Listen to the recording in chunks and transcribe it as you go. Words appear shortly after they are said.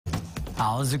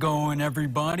How's it going,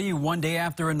 everybody? One day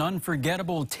after an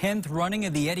unforgettable 10th running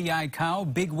of the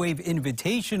Aikau Big Wave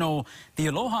Invitational, the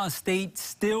Aloha State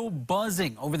still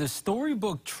buzzing over the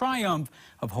storybook triumph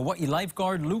of Hawaii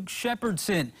lifeguard Luke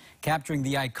Shepardson, capturing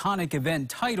the iconic event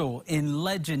title in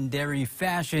legendary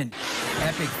fashion.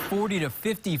 Epic 40 to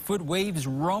 50-foot waves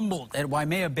rumbled at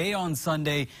Waimea Bay on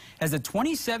Sunday as a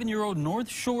 27-year-old North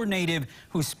Shore native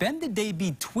who spent the day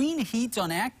between heats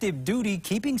on active duty,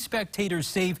 keeping spectators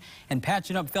safe and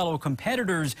patching up fellow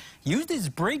competitors, used his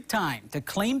break time to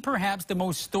claim perhaps the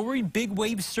most storied big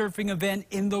wave surfing event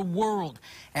in the world.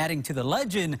 Adding to the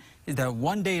legend is that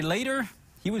one day later,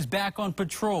 he was back on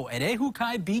patrol at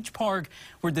Aikau Beach Park,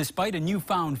 where despite a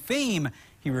newfound fame,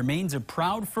 he remains a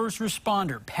proud first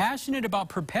responder, passionate about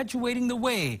perpetuating the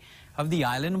way of the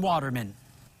island watermen.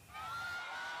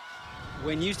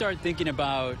 When you start thinking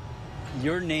about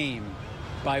your name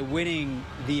by winning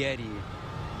the Eddie,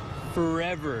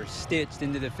 forever stitched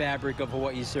into the fabric of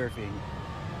Hawaii surfing,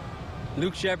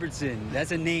 Luke Shepardson,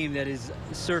 that's a name that is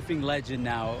surfing legend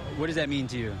now. What does that mean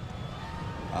to you?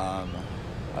 I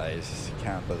just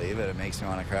can't believe it. It makes me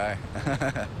want to cry.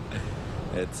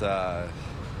 It's out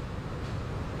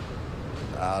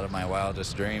of my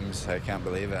wildest dreams. I can't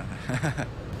believe it.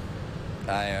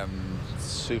 I am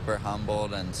super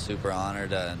humbled and super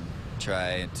honored and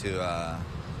try to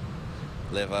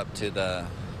live up to the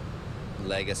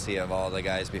legacy of all the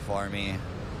guys before me,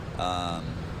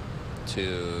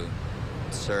 to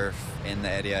surf in the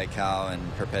Aikau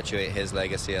and perpetuate his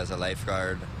legacy as a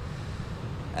lifeguard,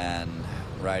 and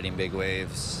riding big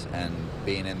waves and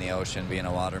being in the ocean, being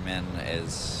a waterman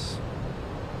it's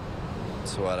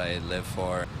what I live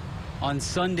for. On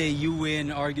Sunday, you win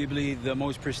arguably the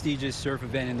most prestigious surf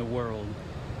event in the world.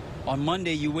 On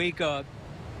Monday, you wake up,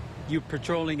 you're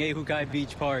patrolling Aikau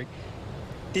Beach Park.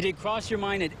 Did it cross your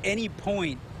mind at any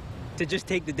point to just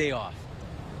take the day off?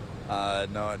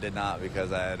 No, it did not,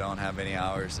 because I don't have any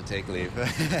hours to take leave.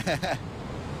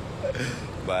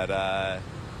 But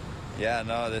yeah,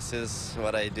 no, this is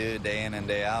what I do day in and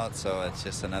day out, so it's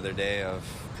just another day of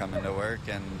coming to work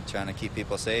and trying to keep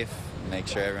people safe, make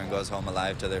sure everyone goes home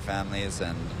alive to their families,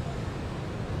 and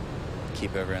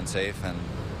keep everyone safe and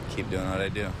keep doing what I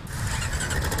do.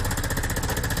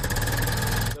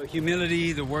 The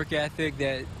humility, the work ethic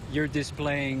that you're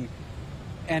displaying,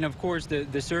 and of course the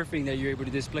surfing that you're able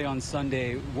to display on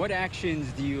Sunday, what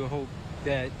actions do you hope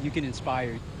that you can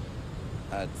inspire?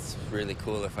 It's really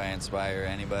cool if I inspire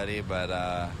anybody, but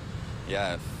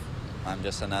yeah, if I'm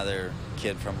just another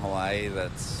kid from Hawaii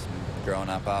that's grown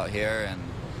up out here and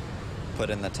put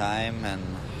in the time, and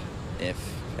if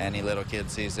any little kid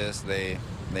sees this, they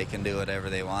can do whatever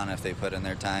they want if they put in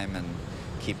their time and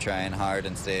keep trying hard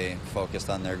and stay focused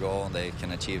on their goal. They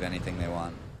can achieve anything they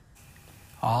want.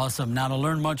 Awesome. Now, to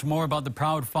learn much more about the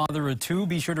proud father of two,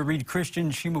 be sure to read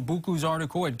Christian Shimabuku's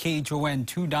article at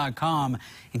KHON2.com.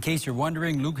 In case you're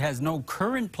wondering, Luke has no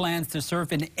current plans to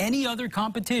surf in any other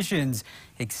competitions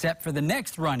except for the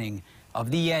next running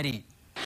of the Eddie.